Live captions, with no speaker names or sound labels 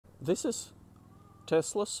This is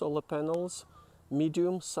Tesla solar panels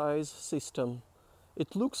medium size system.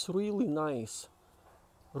 It looks really nice,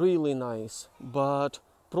 but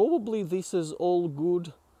probably this is all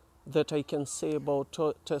good that I can say about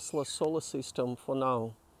Tesla solar system for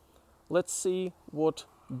now. Let's see what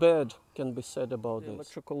bad can be said about this.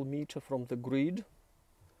 Electrical meter from the grid.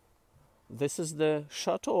 This is the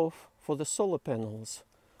shut off for the solar panels.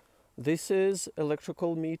 This is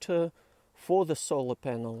electrical meter for the solar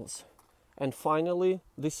panels. And finally,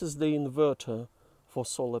 this is the inverter for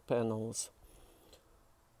solar panels.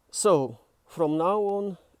 So, from now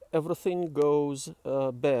on, everything goes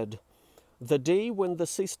bad. The day when the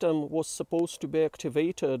system was supposed to be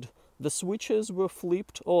activated, the switches were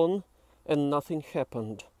flipped on and nothing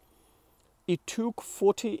happened. It took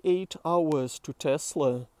 48 hours to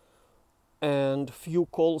Tesla and few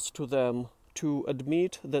calls to them to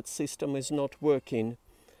admit that system is not working.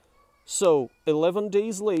 So 11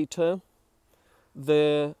 days later,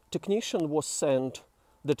 the technician was sent.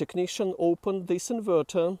 The technician opened this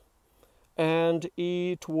inverter and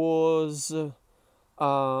it was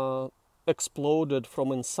exploded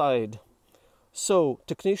from inside. So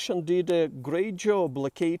technician did a great job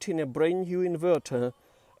locating a brand new inverter,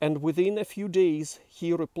 and within a few days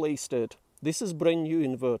he replaced it. This is brand new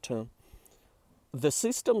inverter. The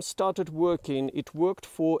system started working. It worked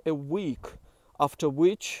for a week, after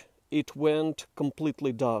which it went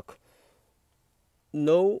completely dark.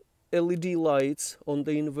 No LED lights on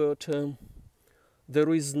the inverter.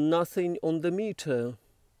 There is nothing on the meter.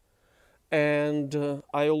 And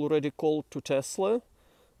I already called to Tesla.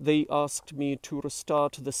 They asked me to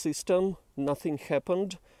restart the system. Nothing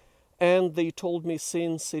happened. And they told me,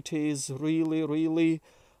 since it is really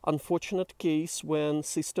unfortunate case when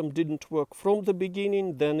system didn't work from the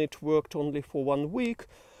beginning, then it worked only for 1 week,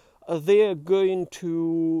 they are going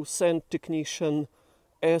to send technician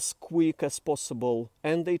as quick as possible.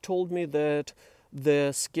 And they told me that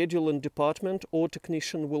the scheduling department or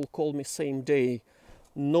technician will call me same day.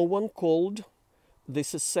 No one called.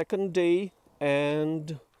 This is second day,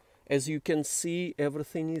 and as you can see,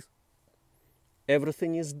 everything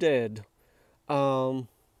is dead.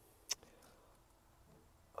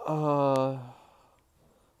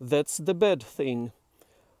 That's the bad thing.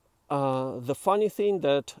 The funny thing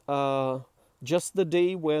that just the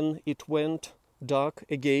day when it went dark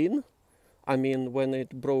again, I mean when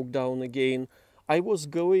it broke down again, I was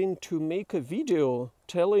going to make a video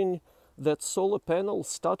telling that solar panels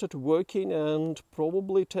started working and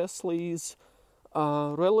probably Tesla is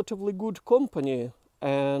a relatively good company,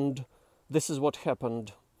 and this is what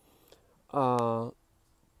happened.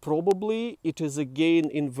 Probably it is again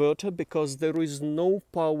inverter because there is no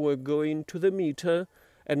power going to the meter,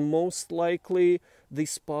 and most likely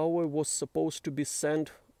this power was supposed to be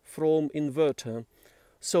sent from inverter.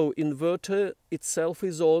 So inverter itself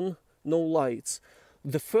is on, no lights.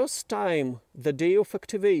 The first time, the day of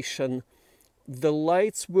activation, the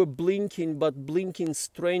lights were blinking, but blinking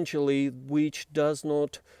strangely, which does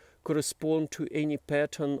not correspond to any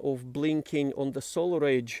pattern of blinking on the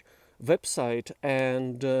SolarEdge website.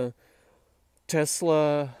 And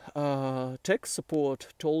Tesla tech support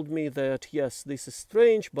told me that yes, this is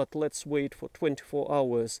strange, but let's wait for 24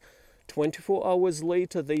 hours. 24 hours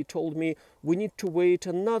later, they told me we need to wait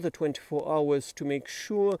another 24 hours to make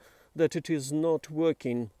sure that it is not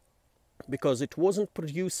working, because it wasn't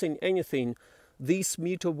producing anything. This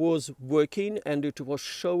meter was working and it was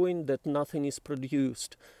showing that nothing is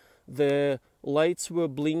produced. The lights were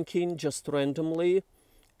blinking just randomly,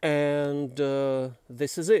 and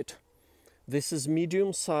this is it. This is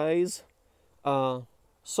medium size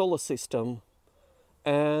solar system,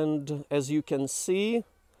 and as you can see,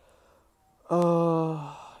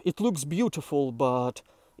 it looks beautiful, but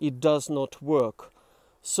it does not work.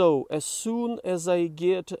 So as soon as I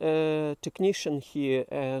get a technician here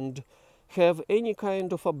and have any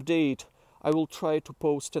kind of update, I will try to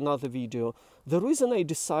post another video. The reason I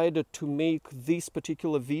decided to make this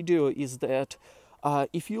particular video is that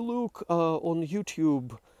if you look on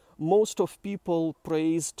YouTube, most of people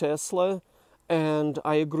praise Tesla, and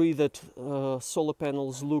I agree that solar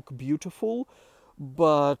panels look beautiful,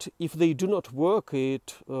 but if they do not work,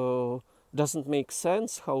 it doesn't make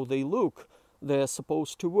sense how they look. They're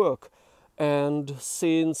supposed to work. And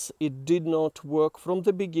since it did not work from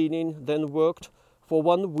the beginning, then worked for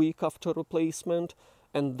 1 week after replacement,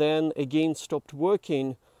 and then again stopped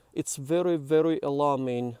working, it's very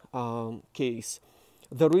alarming case.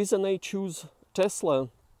 The reason I choose Tesla,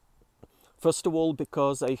 first of all,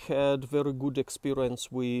 because I had very good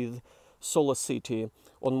experience with SolarCity.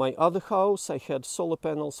 On my other house, I had solar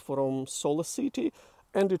panels from SolarCity,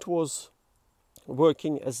 and it was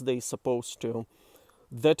working as they supposed to.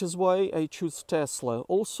 That is why I choose Tesla.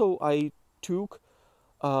 Also, I took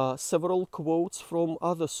several quotes from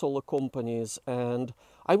other solar companies, and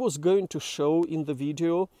I was going to show in the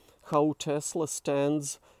video how Tesla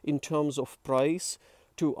stands in terms of price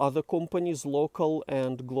to other companies, local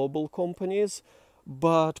and global companies,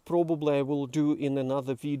 but probably I will do in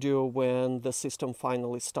another video when the system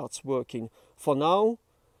finally starts working. For now,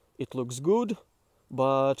 it looks good,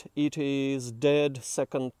 but it is dead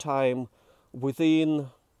second time within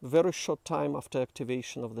very short time after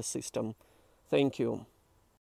activation of the system. Thank you.